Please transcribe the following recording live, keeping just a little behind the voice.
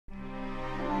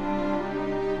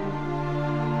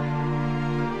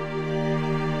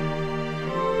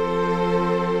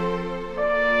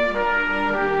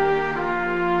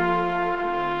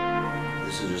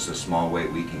a small way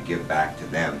we can give back to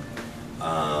them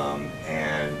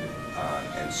and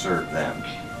serve them.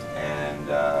 And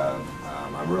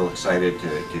I'm real excited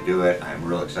to do it. I'm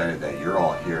real excited that you're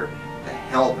all here to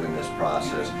help in this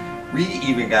process. We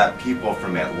even got people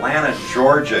from Atlanta,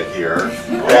 Georgia here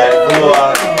that flew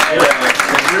out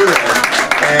to do this.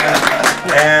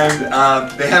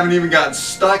 And they haven't even gotten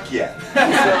stuck yet.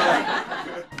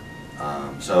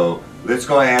 So let's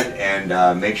go ahead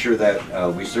and make sure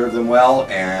that we serve them well.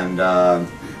 And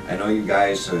I know you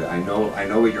guys, I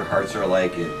know what your hearts are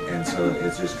like, and so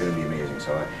it's just going to be amazing.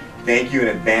 So thank you in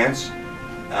advance,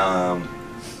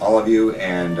 all of you,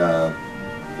 and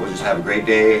we'll just have a great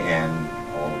day, and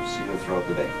I'll see you throughout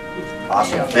the day.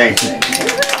 Awesome, thanks.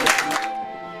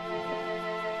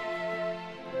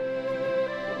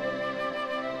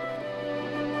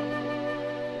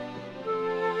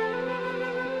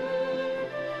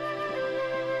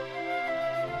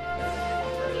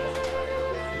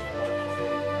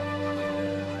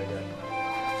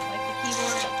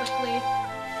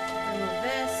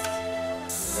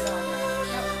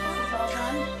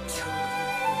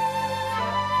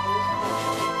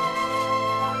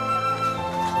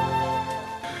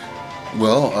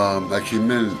 Well, I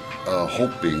came in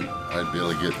hoping I'd be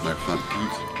able to get my front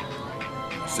teeth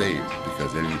saved,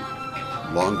 because any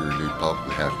longer they'd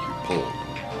probably have to be pulled.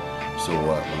 So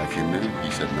when I came in,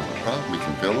 he said, no problem, we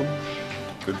can fill them,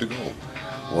 good to go.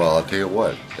 Well, I'll tell you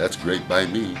what, that's great by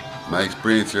me. My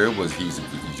experience there was he's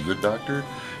a good doctor,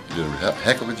 he did a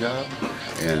heck of a job,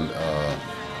 and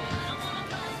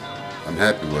I'm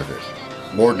happy with it.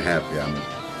 More than happy, I'm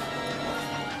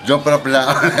jumping up and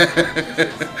down.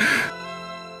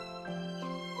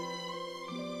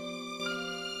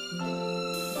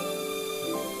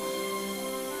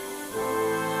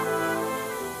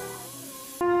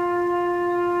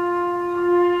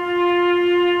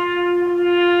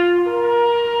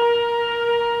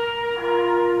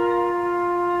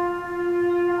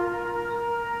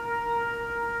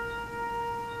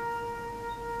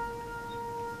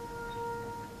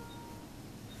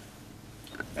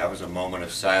 That was a moment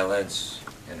of silence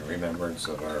in remembrance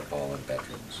of our fallen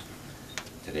veterans.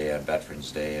 Today on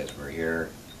Veterans Day, as we're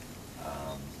here,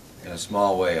 in a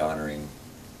small way honoring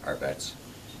our vets,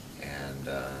 and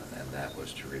that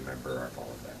was to remember our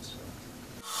fallen vets.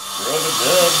 Brother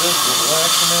Dub is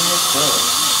relaxing in the sun.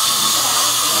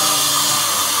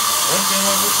 Thinking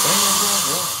everything is all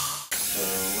right. So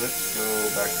let's go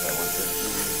back to that one.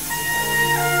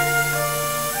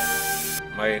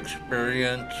 My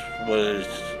experience was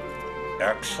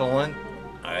excellent.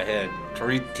 I had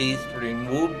 3 teeth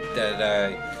removed that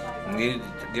I needed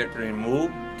to get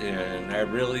removed, and I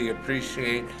really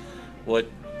appreciate what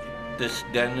this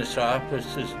dentist's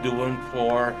office is doing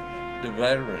for the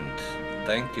veterans.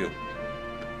 Thank you.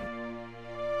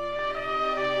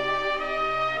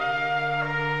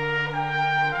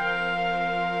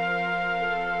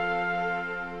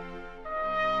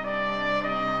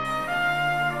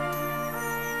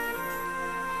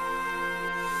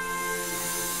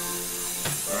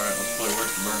 Alright, let's play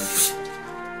Where's the Furniture.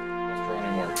 Let's throw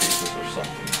any more pieces or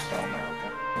something down there, okay?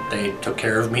 They took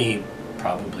care of me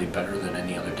probably better than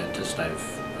any other dentist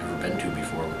I've ever been to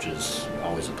before, which is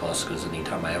always a plus, because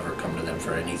anytime I ever come to them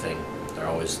for anything, they're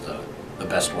always the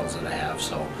best ones that I have,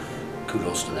 so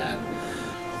kudos to that.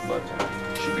 But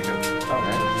should be good.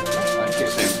 Alright, thank you.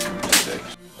 Same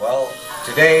mistakes. Well,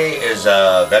 today is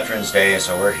Veterans Day,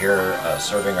 so we're here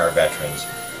serving our veterans.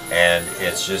 And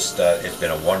it's just, it's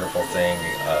been a wonderful thing.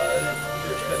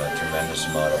 There's been a tremendous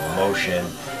amount of emotion,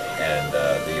 and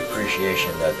the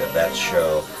appreciation that the vets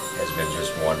show has been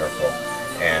just wonderful.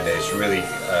 And it's really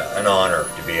an honor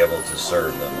to be able to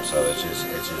serve them. So it's just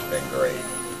been great.